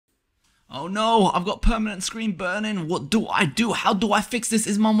Oh no, I've got permanent screen burning. What do I do? How do I fix this?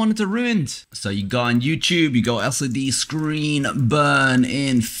 Is my monitor ruined? So you go on YouTube, you go LCD screen burn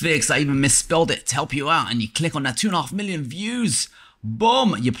in fix. I even misspelled it to help you out. And you click on that 2.5 million views.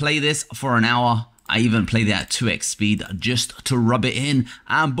 Boom, you play this for an hour. I even played it at 2x speed just to rub it in.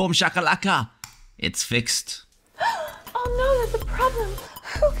 And boom shakalaka, it's fixed. Oh no, there's a problem.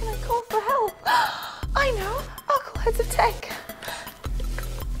 Who can I call for help? I know, I'll call heads of tech.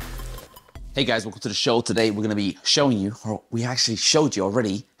 Hey guys, welcome to the show. Today we're going to be showing you, or we actually showed you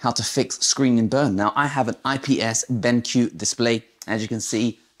already, how to fix screen in burn. Now I have an IPS BenQ display. As you can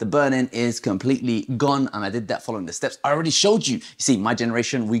see, the burn-in is completely gone, and I did that following the steps I already showed you. You see, my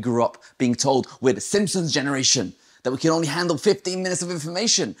generation, we grew up being told we're the Simpsons generation, that we can only handle 15 minutes of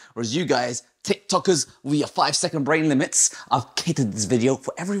information. Whereas you guys, TikTokers with your 5-second brain limits, I've catered this video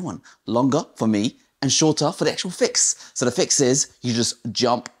for everyone. Longer for me, and shorter for the actual fix. So the fix is, you just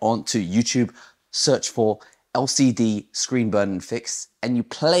jump onto YouTube, search for LCD screen burn and fix, and you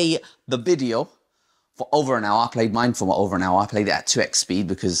play the video for over an hour. I played mine for over an hour. I played it at 2x speed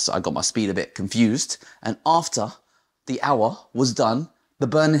because I got my speed a bit confused. And after the hour was done, the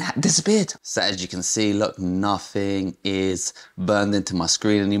burn had disappeared. So as you can see, look, nothing is burned into my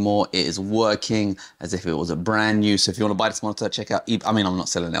screen anymore. It is working as if it was a brand new. So if you want to buy this monitor, check out, I mean, I'm not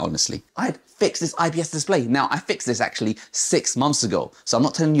selling it, honestly. I had fixed this IPS display. Now, I fixed this actually 6 months ago. So I'm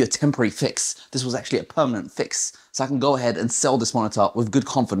not telling you a temporary fix. This was actually a permanent fix. So I can go ahead and sell this monitor with good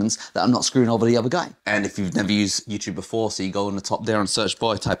confidence that I'm not screwing over the other guy. And if you've never used YouTube before, so you go on the top there on search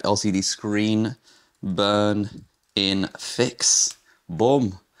bar, type LCD screen burn in fix.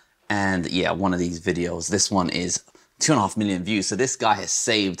 Boom. And yeah, one of these videos, this one is 2.5 million views. So this guy has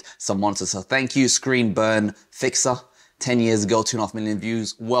saved some monitors. So thank you, Screen Burn Fixer. 10 years ago, 2.5 million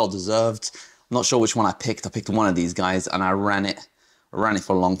views, well deserved. I'm not sure which one I picked. I picked one of these guys and I ran it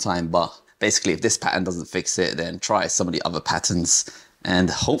for a long time. But basically, if this pattern doesn't fix it, then try some of the other patterns and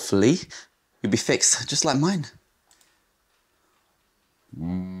hopefully you'll be fixed just like mine.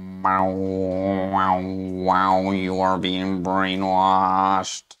 Wow, you are being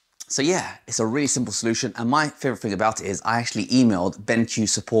brainwashed. So yeah, it's a really simple solution. And my favorite thing about it is I actually emailed BenQ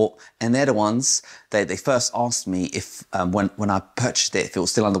support, and they're the ones that they first asked me if when I purchased it, if it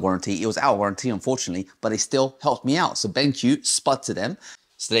was still under warranty. It was out of warranty, unfortunately, but they still helped me out. So BenQ, spud to them.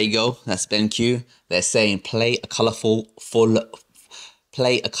 So there you go, that's BenQ. They're saying play a colorful,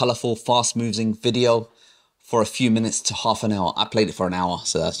 fast moving video for a few minutes to half an hour. I played it for an hour,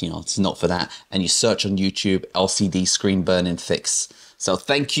 so that's, it's not for that. And you search on YouTube, LCD screen burn-in fix. So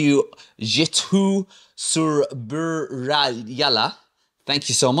thank you, Jitu Surburayala. Thank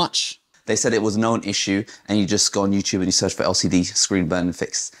you so much. They said it was a known issue, and you just go on YouTube and you search for LCD screen burn-in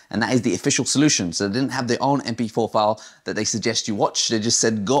fix. And that is the official solution. So they didn't have their own MP4 file that they suggest you watch. They just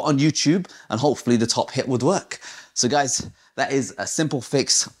said go on YouTube and hopefully the top hit would work. So guys, that is a simple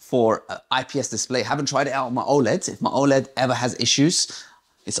fix for an IPS display. Haven't tried it out on my OLED. If my OLED ever has issues,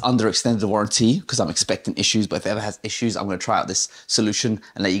 it's under extended warranty because I'm expecting issues. But if it ever has issues, I'm going to try out this solution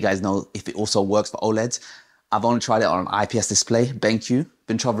and let you guys know if it also works for OLED. I've only tried it on an IPS display, BenQ.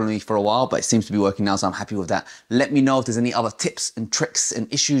 Been troubling me for a while, but it seems to be working now, so I'm happy with that. Let me know if there's any other tips and tricks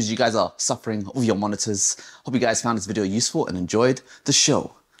and issues you guys are suffering with your monitors. Hope you guys found this video useful and enjoyed the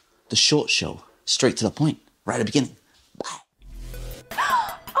show. The short show, straight to the point, right at the beginning. Bye.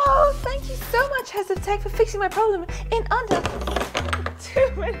 Oh, thank you so much, Heads of Tech, for fixing my problem in under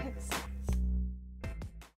 2 minutes.